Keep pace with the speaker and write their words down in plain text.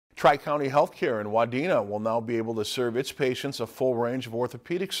Tri-County Healthcare in Wadena will now be able to serve its patients a full range of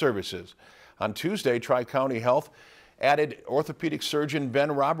orthopedic services. On Tuesday, Tri-County Health added orthopedic surgeon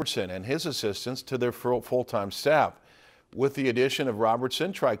Ben Robertson and his assistants to their full-time staff. With the addition of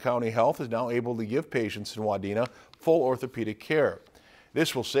Robertson, Tri-County Health is now able to give patients in Wadena full orthopedic care.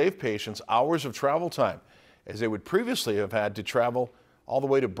 This will save patients hours of travel time, as they would previously have had to travel all the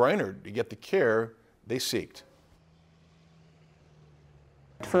way to Brainerd to get the care they seeked.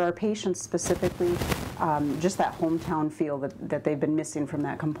 For our patients specifically, just that hometown feel that they've been missing from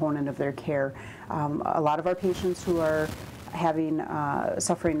that component of their care. A lot of our patients who are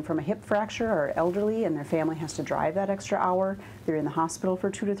suffering from a hip fracture are elderly, and their family has to drive that extra hour. They're in the hospital for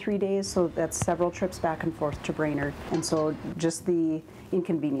 2 to 3 days, so that's several trips back and forth to Brainerd. And so just the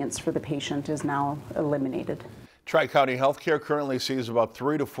inconvenience for the patient is now eliminated. Tri-County Healthcare currently sees about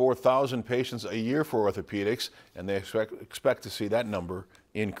 3,000 to 4,000 patients a year for orthopedics, and they expect to see that number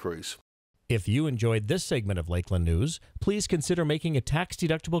increase. If you enjoyed this segment of Lakeland News, please consider making a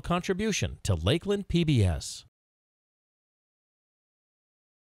tax-deductible contribution to Lakeland PBS.